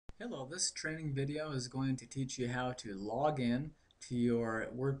Hello, this training video is going to teach you how to log in to your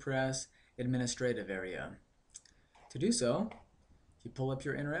WordPress administrative area. To do so, you pull up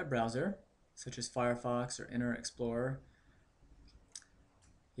your internet browser, such as Firefox or Internet Explorer.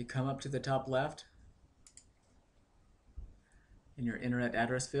 You come up to the top left in your internet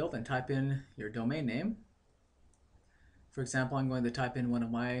address field and type in your domain name. For example, I'm going to type in one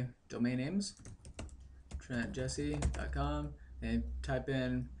of my domain names, trentjesse.com, and type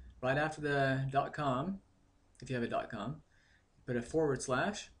in right after the .com, if you have a .com, put a /wp-admin,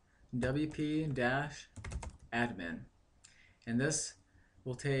 and this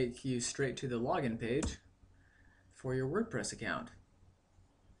will take you straight to the login page for your WordPress account.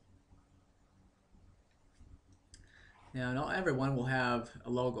 Now, not everyone will have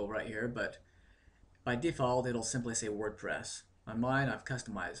a logo right here, but by default it'll simply say WordPress. On mine, I've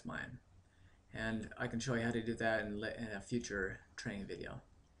customized mine, and I can show you how to do that in a future training video.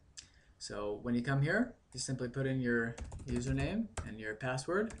 So when you come here, you simply put in your username and your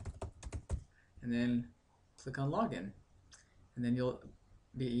password, and then click on login, and then you'll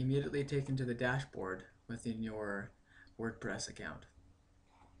be immediately taken to the dashboard within your WordPress account.